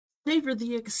Savor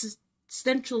the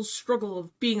existential struggle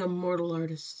of being a mortal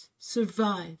artist.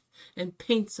 Survive and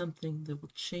paint something that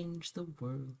will change the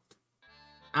world.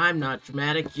 I'm not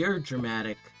dramatic, you're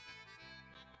dramatic.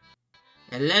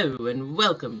 Hello and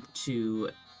welcome to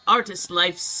Artist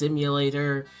Life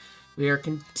Simulator. We are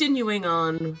continuing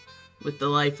on with the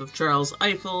life of Charles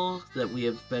Eiffel that we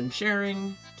have been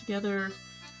sharing together.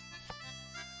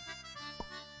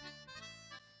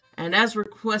 And as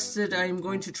requested, I'm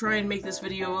going to try and make this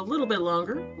video a little bit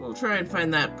longer. We'll try and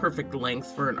find that perfect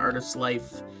length for an Artist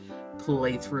Life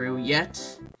playthrough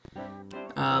yet.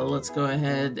 Let's go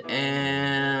ahead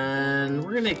and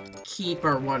we're gonna keep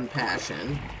our one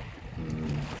passion.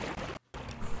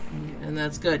 And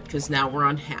that's good, because now we're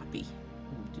unhappy.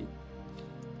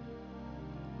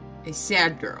 A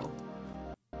sad girl.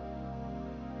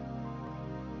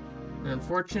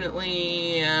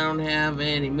 Unfortunately, I don't have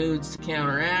any moods to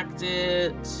counteract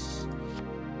it.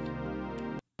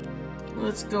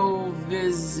 Let's go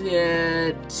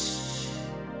visit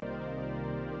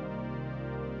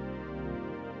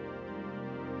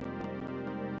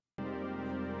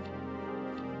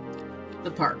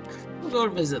the park. We'll go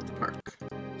to visit the park.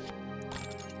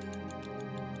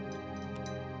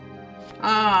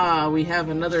 Ah, we have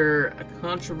another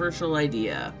controversial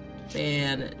idea.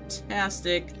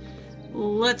 Fantastic.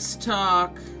 Let's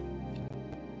talk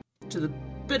to the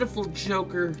pitiful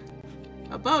Joker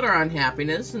about our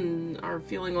unhappiness and our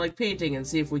feeling like painting and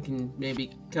see if we can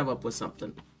maybe come up with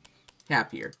something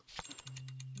happier.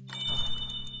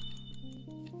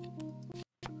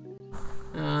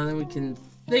 Then we can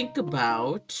think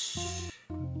about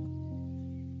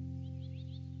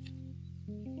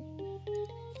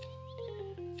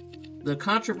the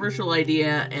controversial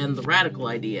idea and the radical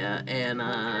idea and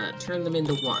turn them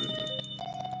into one.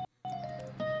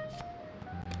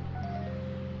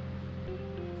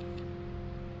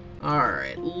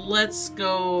 Alright, let's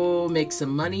go make some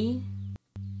money.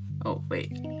 Oh,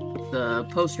 wait. The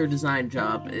poster design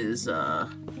job is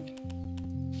gonna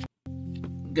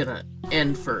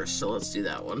end first, so let's do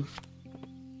that one.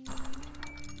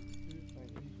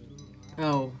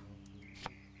 Oh.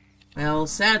 Well,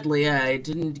 sadly, I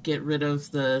didn't get rid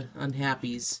of the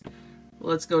unhappies.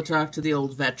 Let's go talk to the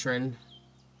old veteran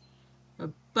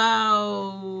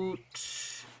about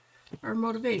our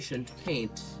motivation to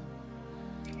paint.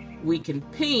 We can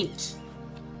paint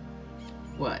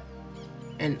what?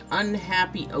 An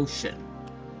unhappy ocean.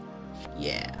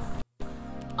 Yeah.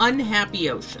 Unhappy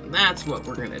ocean. That's what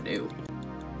we're gonna do.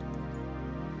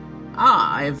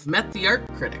 Ah, I've met the art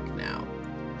critic now.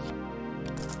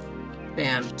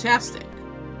 Fantastic.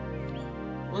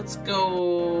 Let's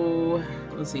go...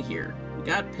 Let's see here. We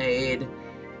got paid.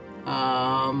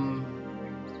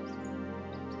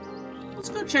 Let's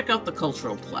go check out the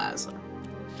Cultural Plaza.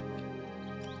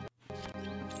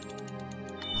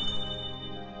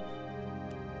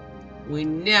 We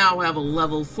now have a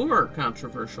level 4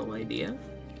 controversial idea.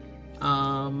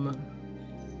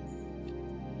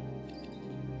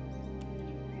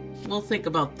 We'll think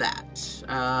about that.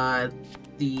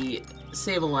 The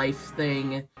save a life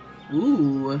thing.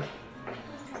 Ooh.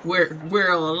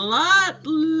 We're a lot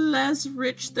less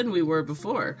rich than we were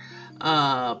before.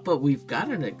 But we've got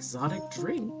an exotic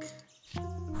drink.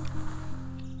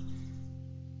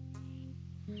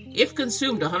 If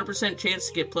consumed, 100% chance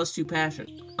to get +2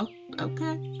 passion. Oh,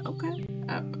 okay.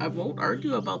 I won't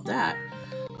argue about that.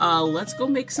 Let's go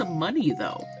make some money,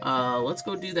 though. Let's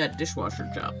go do that dishwasher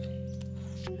job.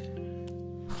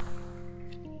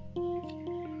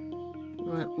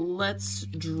 Let's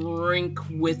drink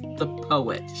with the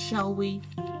poet, shall we?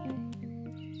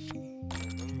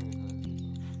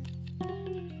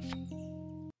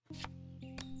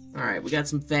 Alright, we got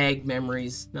some vague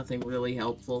memories, nothing really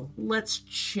helpful. Let's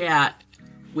chat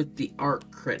with the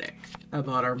art critic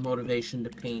about our motivation to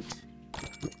paint.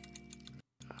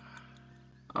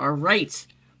 Alright,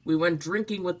 we went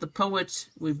drinking with the poet.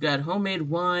 We've got homemade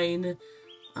wine,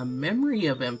 a memory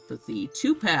of empathy,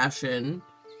 2 passion.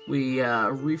 We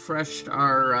refreshed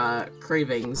our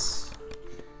cravings.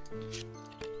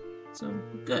 So,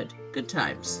 good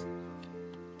times.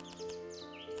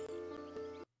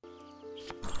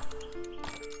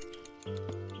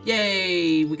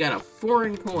 Yay! We got a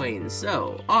foreign coin,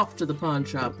 so off to the pawn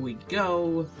shop we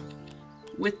go.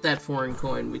 With that foreign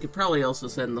coin, we could probably also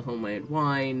send the homemade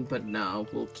wine, but no,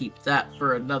 we'll keep that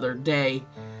for another day.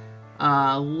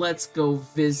 Let's go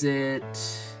visit...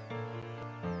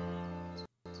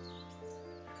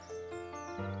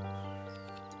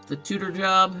 the tutor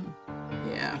job.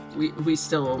 Yeah, we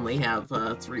still only have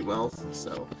 3 wealth,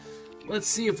 so let's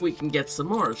see if we can get some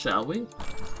more, shall we?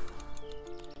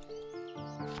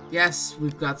 Yes,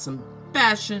 we've got some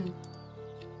passion.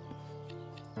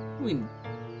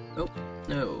 Oh,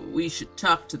 no, we should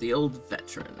talk to the old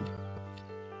veteran.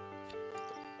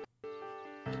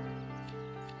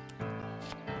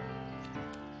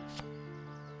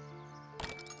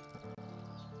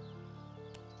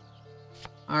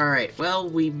 Alright, well,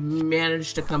 we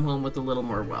managed to come home with a little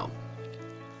more wealth.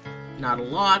 Not a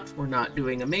lot, we're not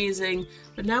doing amazing,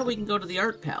 but now we can go to the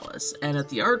Art Palace. And at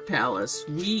the Art Palace,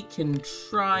 we can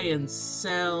try and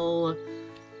sell...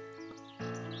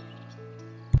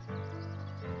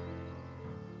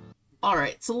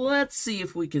 Alright, so let's see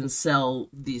if we can sell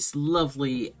this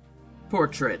lovely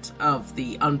portrait of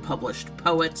the unpublished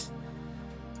poet.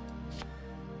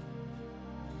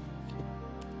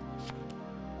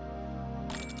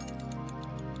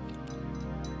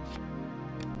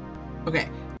 Okay,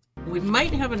 we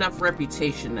might have enough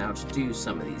reputation now to do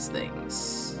some of these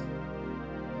things.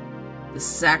 The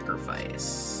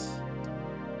sacrifice.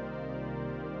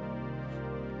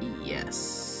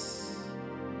 Yes.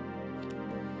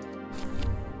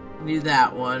 Do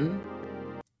that one.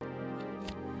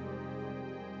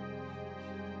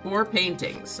 4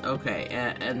 paintings. Okay,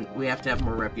 and we have to have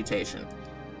more reputation.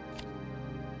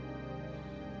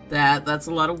 That's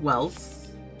a lot of wealth.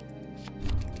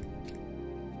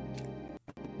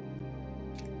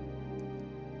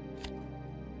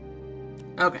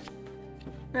 Okay.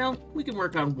 Well, we can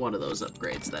work on one of those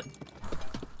upgrades then.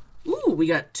 Ooh, we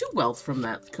got 2 wealth from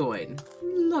that coin.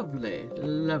 Lovely,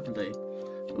 lovely.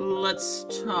 Let's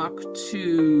talk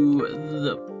to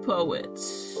the poet.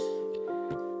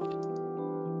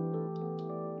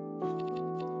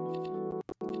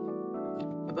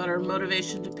 About our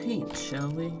motivation to paint, shall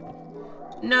we?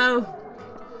 No.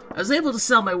 I was able to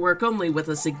sell my work only with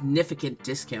a significant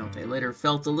discount. I later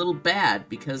felt a little bad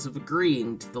because of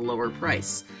agreeing to the lower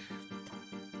price.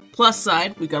 Plus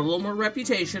side, we got a little more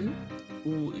reputation.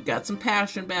 We got some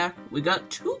passion back. We got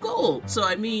 2 gold. So,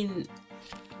 I mean,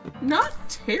 not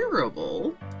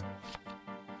terrible.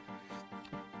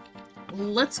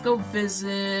 Let's go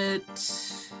visit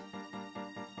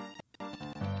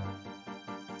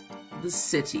the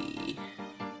city.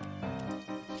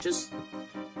 Just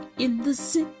in the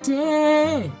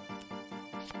city.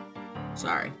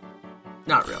 Sorry.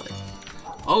 Not really.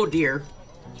 Oh dear.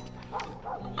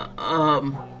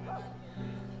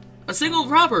 A single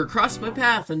robber crossed my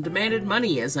path and demanded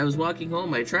money as I was walking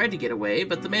home. I tried to get away,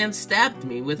 but the man stabbed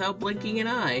me without blinking an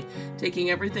eye,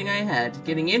 taking everything I had.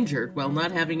 Getting injured while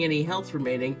not having any health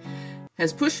remaining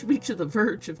has pushed me to the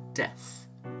verge of death.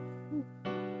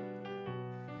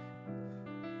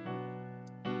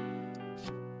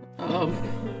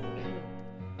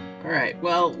 Alright,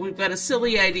 well, we've got a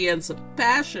silly idea and some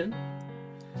passion.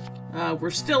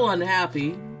 We're still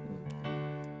unhappy.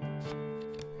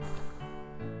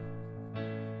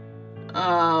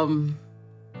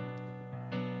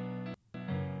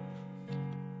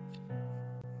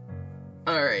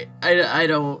 Alright, I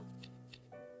don't...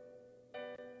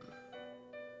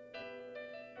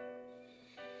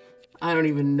 I don't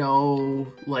even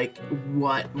know, like,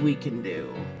 what we can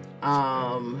do.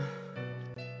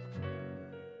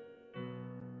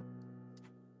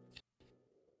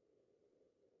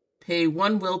 Pay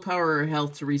 1 willpower or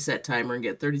health to reset timer and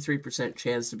get 33%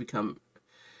 chance to become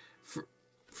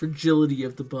fragility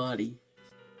of the body.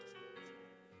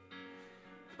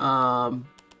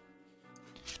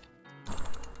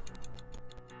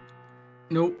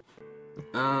 Nope.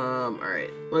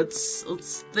 Alright.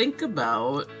 Let's think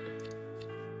about...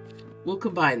 We'll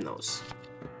combine those.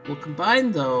 We'll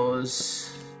combine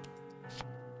those.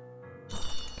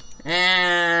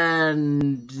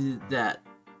 And that.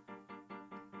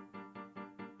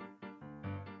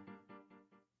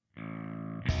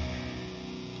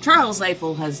 Charles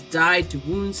Eiffel has died to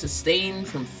wounds sustained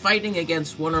from fighting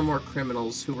against one or more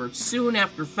criminals who were soon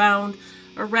after found,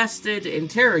 arrested,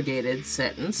 interrogated,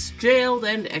 sentenced, jailed,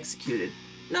 and executed.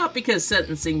 Not because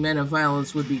sentencing men of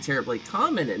violence would be terribly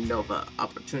common in Nova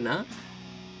Opportuna,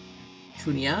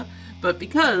 but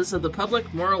because of the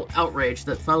public moral outrage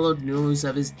that followed news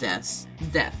of his death.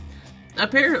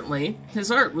 Apparently,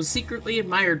 his art was secretly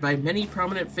admired by many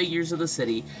prominent figures of the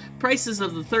city. Prices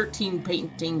of the 13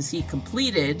 paintings he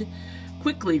completed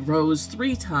quickly rose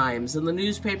 3 times, and the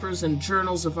newspapers and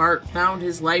journals of art found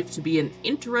his life to be an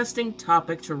interesting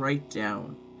topic to write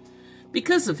down.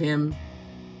 Because of him,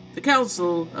 the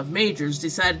Council of Majors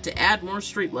decided to add more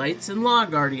streetlights and law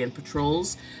guardian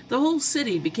patrols. The whole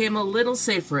city became a little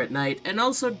safer at night, and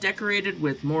also decorated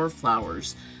with more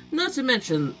flowers. Not to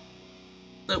mention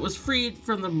that was freed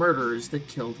from the murderers that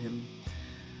killed him.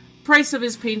 Price of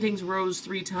his paintings rose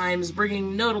 3 times,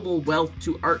 bringing notable wealth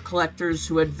to art collectors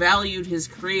who had valued his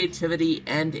creativity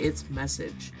and its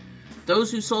message.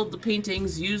 Those who sold the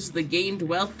paintings used the gained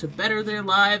wealth to better their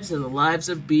lives and the lives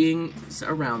of beings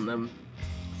around them.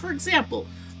 For example,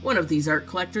 one of these art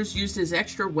collectors used his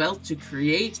extra wealth to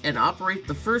create and operate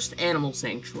the first animal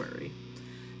sanctuary.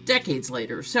 Decades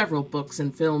later, several books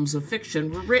and films of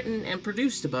fiction were written and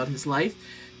produced about his life,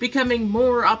 becoming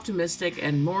more optimistic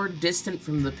and more distant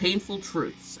from the painful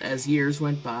truths as years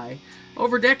went by.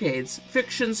 Over decades,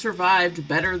 fiction survived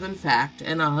better than fact,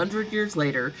 and 100 years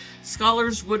later,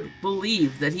 scholars would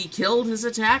believe that he killed his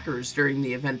attackers during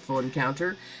the eventful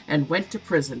encounter and went to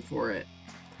prison for it.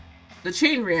 The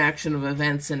chain reaction of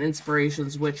events and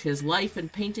inspirations which his life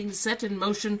and paintings set in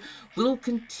motion will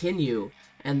continue,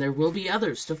 and there will be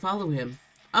others to follow him,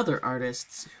 other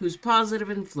artists whose positive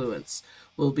influence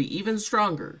will be even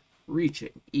stronger,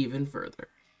 reaching even further.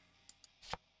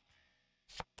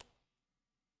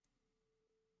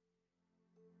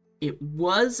 It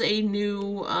was a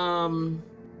new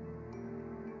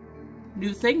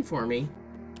thing for me.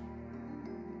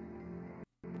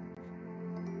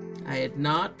 I had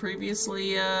not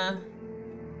previously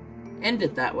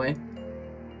ended that way.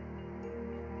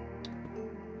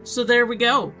 So there we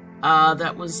go.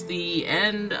 That was the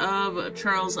end of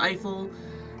Charles Eiffel.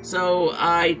 So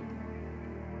I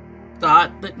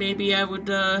thought that maybe I would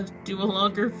do a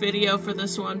longer video for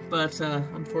this one, but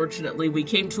unfortunately we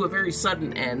came to a very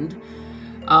sudden end.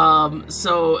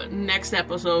 So next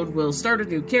episode we'll start a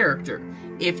new character.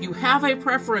 If you have a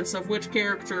preference of which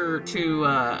character to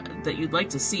that you'd like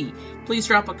to see, please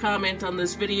drop a comment on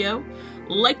this video.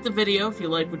 Like the video if you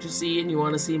like what you see and you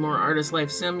want to see more Artist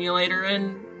Life Simulator,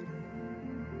 and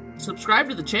subscribe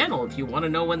to the channel if you want to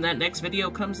know when that next video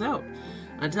comes out.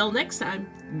 Until next time,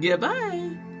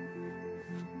 goodbye!